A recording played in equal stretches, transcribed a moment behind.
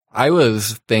I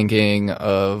was thinking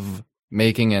of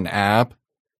making an app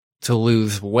to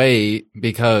lose weight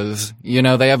because, you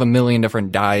know, they have a million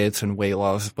different diets and weight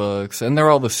loss books, and they're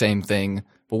all the same thing.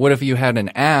 But what if you had an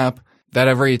app that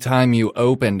every time you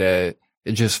opened it,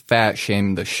 it just fat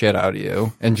shamed the shit out of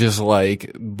you and just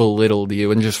like belittled you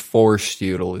and just forced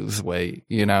you to lose weight,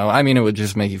 you know? I mean, it would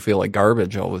just make you feel like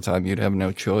garbage all the time. You'd have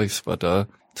no choice but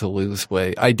to lose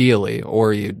weight, ideally,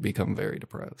 or you'd become very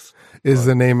depressed. Is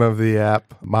the name of the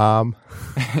app Mom?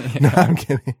 No, I'm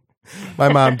kidding. My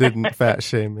mom didn't fat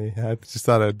shame me. I just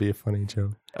thought it'd be a funny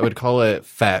joke. I would call it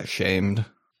fat shamed.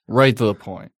 Right to the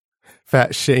point.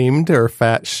 Fat shamed or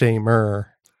fat shamer?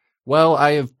 Well,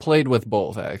 I have played with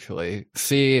both, actually.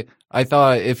 See, I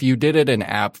thought if you did it in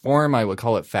app form, I would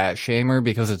call it fat shamer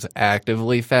because it's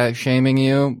actively fat shaming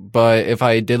you. But if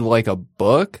I did like a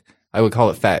book, I would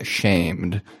call it fat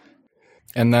shamed.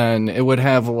 And then it would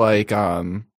have like,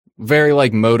 very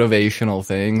like motivational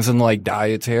things and like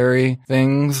dietary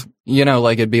things, you know,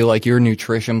 like it'd be like your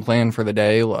nutrition plan for the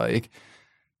day, like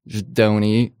just don't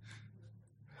eat.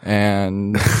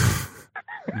 And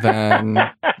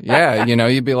then, yeah, you know,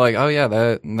 you'd be like, oh yeah,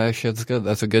 that shit's good.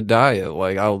 That's a good diet.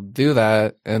 Like I'll do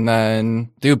that. And then,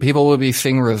 dude, people would be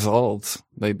seeing results.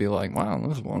 They'd be like, wow,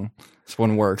 this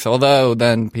one works. Although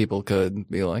then people could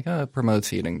be like, oh, it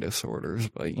promotes eating disorders,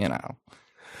 but you know.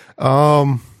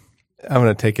 I'm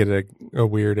going to take it a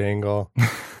weird angle.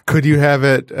 Could you have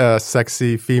it a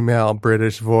sexy female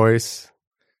British voice?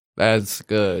 That's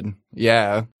good.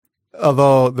 Yeah.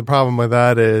 Although the problem with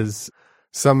that is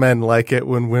some men like it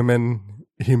when women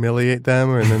humiliate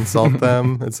them and insult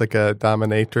them. It's like a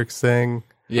dominatrix thing.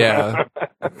 Yeah.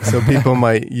 So people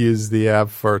might use the app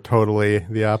for totally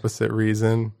the opposite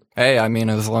reason. Hey, I mean,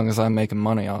 as long as I'm making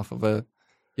money off of it.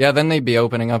 Yeah, then they'd be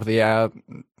opening up the app,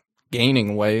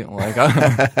 gaining weight. Like,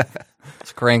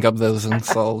 let's crank up those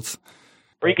insults.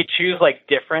 Or you could choose like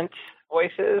different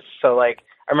voices. So like,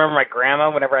 I remember my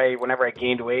grandma, whenever I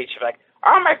gained weight, she'd be like,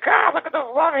 "Oh my God, look at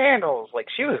those love handles!" Like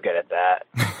she was good at that,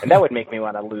 and that would make me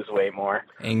want to lose weight more.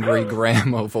 Angry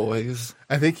grandma voice.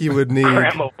 I think you would need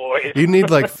grandma voice. You need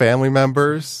like family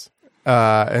members,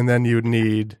 and then you'd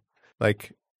need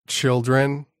like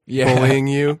children bullying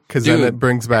you, because then it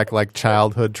brings back like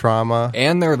childhood trauma.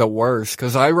 And they're the worst,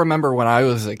 because I remember when I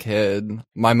was a kid,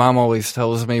 my mom always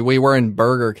tells me we were in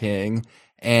Burger King.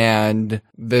 And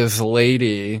this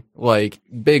lady, like,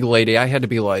 big lady, I had to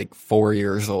be like 4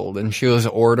 years old, and she was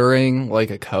ordering like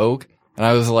a Coke. And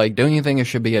I was like, don't you think it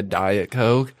should be a Diet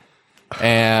Coke?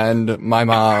 And my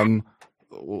mom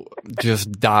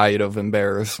just died of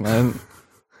embarrassment.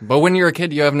 But when you're a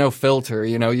kid, you have no filter,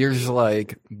 you know, you're just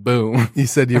like, boom. You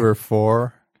said you were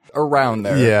 4? Around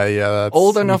there. Yeah. That's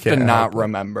old enough to not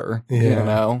remember, you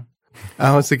know?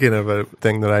 I was thinking of a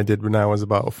thing that I did when I was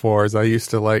about 4 is I used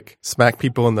to like smack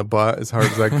people in the butt as hard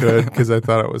as I could because I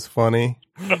thought it was funny.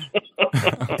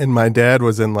 And my dad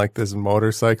was in like this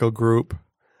motorcycle group,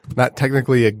 not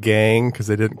technically a gang because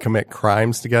they didn't commit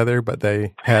crimes together, but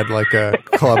they had like a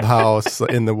clubhouse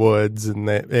in the woods, and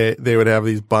they would have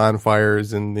these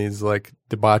bonfires and these like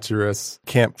debaucherous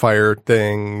campfire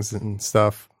things and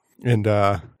stuff. And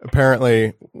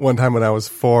apparently one time when I was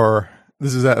 4,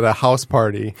 this was at a house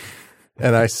party,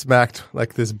 and I smacked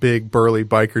like this big burly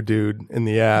biker dude in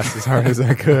the ass as hard as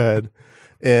I could.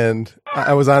 And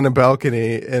I was on a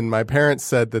balcony, and my parents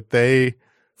said that they,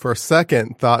 for a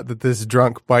second, thought that this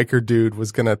drunk biker dude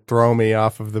was going to throw me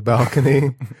off of the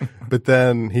balcony. But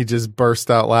then he just burst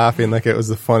out laughing like it was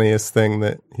the funniest thing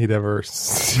that he'd ever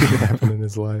seen happen in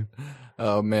his life.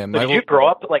 Oh, man. So did you grow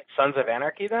up like Sons of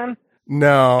Anarchy then?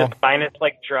 No. Just minus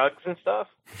like drugs and stuff?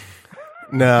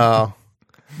 No.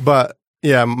 But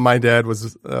yeah, my dad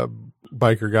was a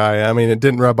biker guy. I mean, it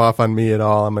didn't rub off on me at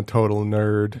all. I'm a total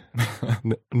nerd.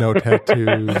 No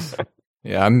tattoos.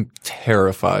 Yeah, I'm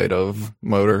terrified of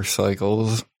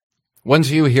motorcycles. Once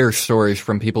you hear stories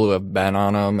from people who have been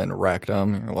on them and wrecked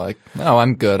them, you're like, no,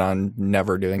 I'm good on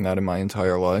never doing that in my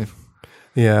entire life.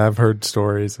 Yeah, I've heard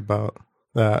stories about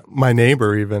that. My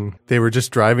neighbor even, they were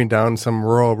just driving down some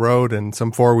rural road, and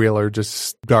some four-wheeler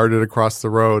just darted across the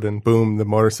road, and boom, the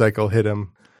motorcycle hit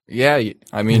him. Yeah,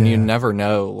 I mean, you never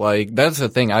know. Like, that's the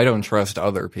thing. I don't trust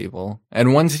other people.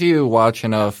 And once you watch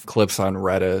enough clips on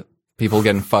Reddit, people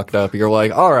getting fucked up, you're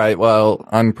like, all right, well,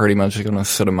 I'm pretty much going to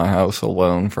sit in my house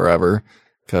alone forever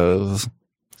because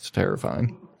it's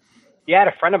terrifying. Yeah, I had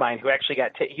a friend of mine who actually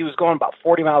he was going about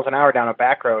 40 miles an hour down a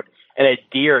back road, and a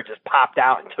deer just popped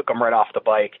out and took him right off the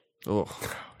bike. Oh,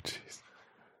 jeez.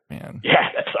 Man.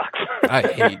 Yeah, that sucks. I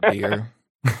hate deer.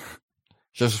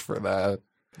 Just for that.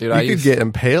 Dude, you could get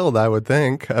impaled, I would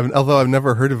think. Although I've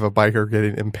never heard of a biker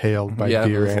getting impaled by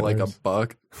deer with antlers. Like a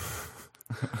buck.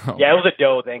 Yeah, it was a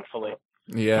doe, thankfully.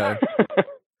 Yeah.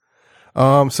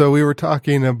 So we were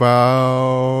talking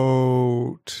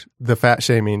about the fat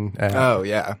shaming app. Oh,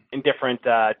 yeah. In different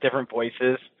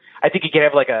voices. I think you could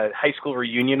have like a high school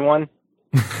reunion one.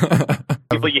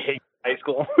 People you hate in high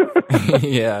school.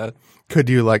 Yeah. Could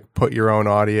you like put your own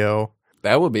audio?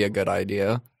 That would be a good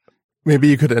idea. Maybe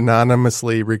you could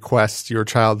anonymously request your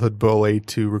childhood bully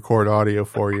to record audio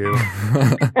for you.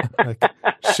 Like,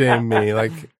 shame me,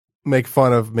 like make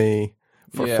fun of me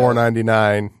for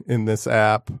 $4.99 in this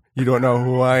app. You don't know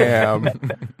who I am.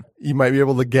 You might be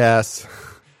able to guess.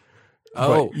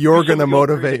 Oh, but you're going to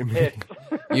motivate me.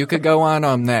 You could go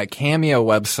on that Cameo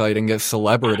website and get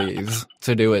celebrities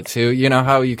to do it too. You know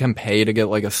how you can pay to get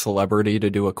like a celebrity to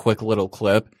do a quick little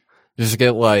clip? Just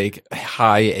get like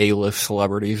high A-list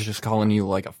celebrities just calling you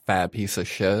like a fat piece of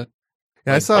shit.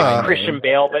 Yeah, I saw like Christian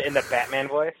Bale, but in the Batman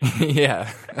voice.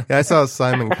 Yeah. I saw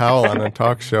Simon Cowell on a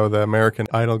talk show, the American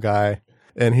Idol guy,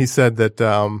 and he said that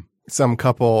some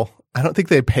couple, I don't think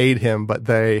they paid him, but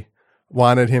they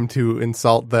wanted him to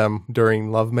insult them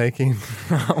during lovemaking,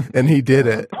 and he did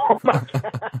it. Oh my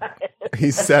God.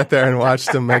 He sat there and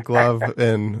watched them make love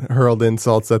and hurled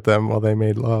insults at them while they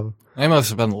made love. They must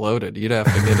have been loaded. You'd have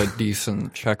to get a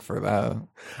decent check for that.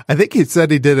 I think he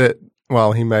said he did it.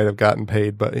 Well, he might have gotten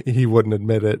paid, but he wouldn't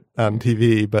admit it on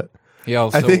TV. But He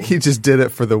also, I think he just did it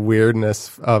for the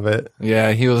weirdness of it.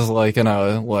 yeah, he was like in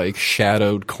a like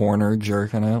shadowed corner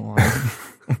jerking it. Like.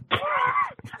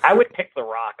 I would pick The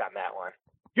Rock on that one.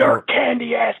 Your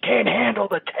candy ass can't handle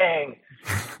the tang.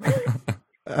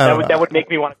 That would make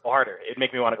me want to go harder. It'd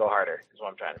make me want to go harder, is what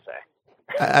I'm trying to say.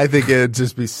 I think it'd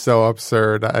just be so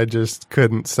absurd. I just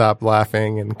couldn't stop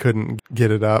laughing and couldn't get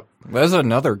it up. That's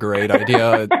another great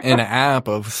idea. An app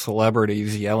of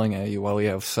celebrities yelling at you while you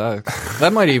have sex.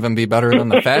 That might even be better than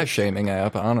the fat shaming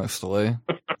app, honestly.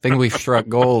 I think we struck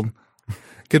gold.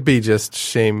 Could be just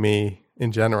shame me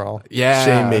in general. Yeah.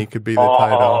 Shame me could be the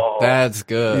title. That's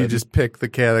good. You just pick the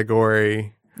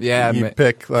category. yeah, You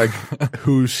pick like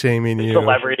who's shaming you.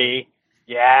 Celebrity.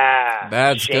 Yeah.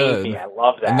 That's Shame good. me. I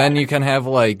love that. and then you can have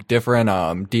like different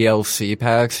DLC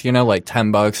packs, you know, like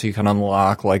 $10 you can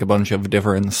unlock like a bunch of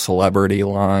different celebrity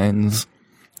lines,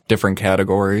 different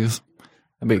categories.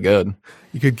 That'd be good.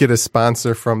 You could get a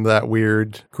sponsor from that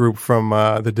weird group from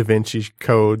the Da Vinci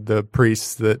Code, the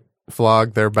priests that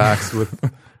flog their backs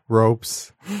with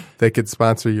ropes. They could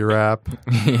sponsor your app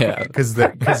Yeah.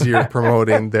 because you're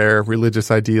promoting their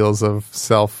religious ideals of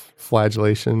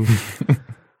self-flagellation.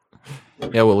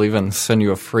 Yeah, we'll even send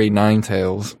you a free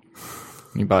Ninetales.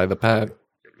 You buy the pack.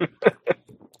 Is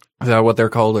that what they're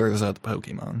called, or is that the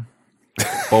Pokemon?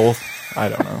 Both? I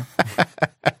don't know.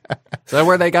 Is that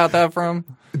where they got that from?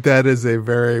 That is a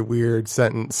very weird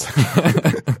sentence.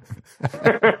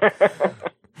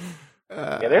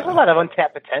 Yeah, there's a lot of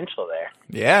untapped potential there.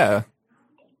 Yeah.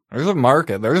 There's a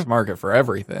market. There's a market for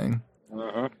everything.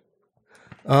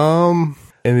 Mm-hmm.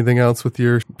 Anything else with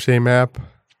your shame app?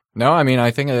 No, I mean,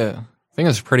 I think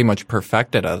it's pretty much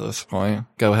perfected at this point.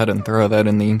 Go ahead and throw that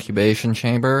in the incubation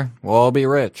chamber. We'll all be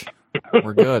rich.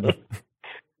 We're good.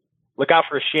 Look out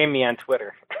for Shame Me on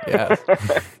Twitter. Yeah.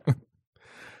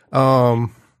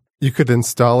 You could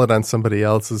install it on somebody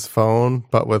else's phone,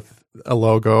 but with a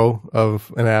logo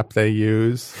of an app they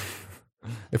use.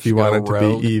 If you Just go want it to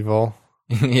rogue. be evil.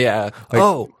 Yeah.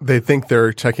 Like, they think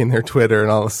they're checking their Twitter,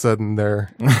 and all of a sudden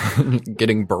they're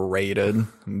Getting berated,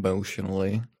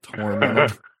 emotionally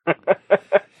tormented.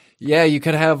 Yeah, you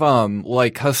could have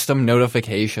like custom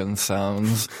notification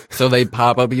sounds. So they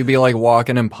pop up, you'd be like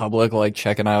walking in public, like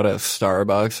checking out at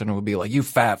Starbucks, and it would be like, you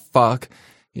fat fuck,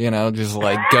 you know, just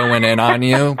like going in on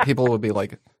you. People would be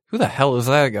like, who the hell is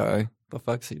that guy? The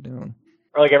fuck's he doing?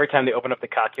 Or like every time they open up the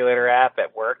calculator app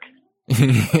at work.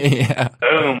 Yeah.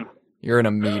 Boom. You're in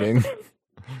a meeting.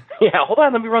 Yeah, hold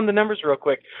on, let me run the numbers real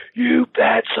quick. You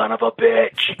bad son of a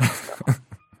bitch.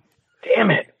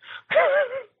 Damn it.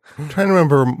 I'm trying to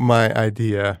remember my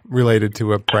idea related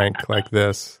to a prank like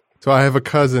this. So I have a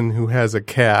cousin who has a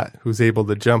cat who's able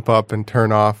to jump up and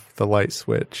turn off the light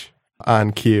switch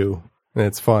on cue. And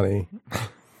it's funny.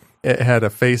 It had a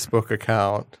Facebook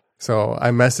account. So I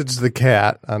messaged the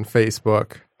cat on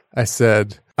Facebook. I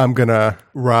said, I'm going to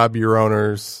rob your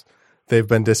owners. They've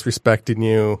been disrespecting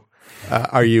you.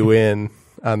 Are you in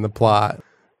on the plot?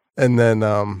 And then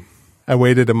I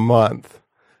waited a month.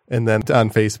 And then on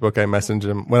Facebook, I messaged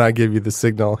him, when I give you the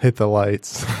signal, hit the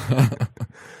lights.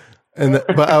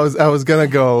 But I was gonna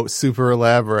go super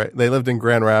elaborate. They lived in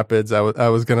Grand Rapids. I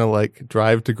was gonna like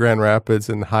drive to Grand Rapids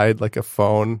and hide like a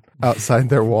phone outside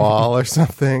their wall or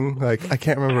something. Like I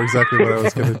can't remember exactly what I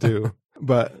was gonna do.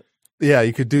 But Yeah,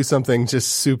 you could do something just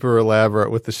super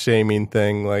elaborate with the shaming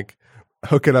thing, like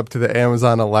hook it up to the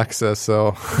Amazon Alexa,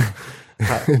 so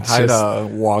hide a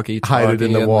walkie-talkie hide it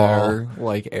in the wall. their,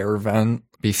 like, air vent,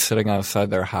 be sitting outside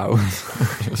their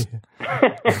house. Just-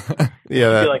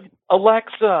 Yeah, Be like,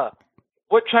 Alexa,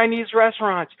 what Chinese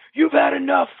restaurants? You've had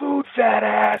enough food, fat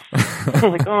ass.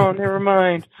 I'm like, oh, never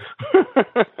mind.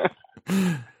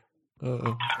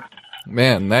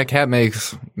 Man, that cat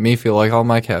makes me feel like all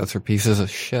my cats are pieces of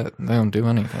shit. They don't do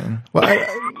anything. well,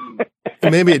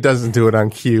 maybe it doesn't do it on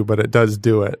cue, but it does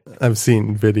do it. I've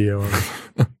seen video of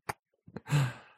it.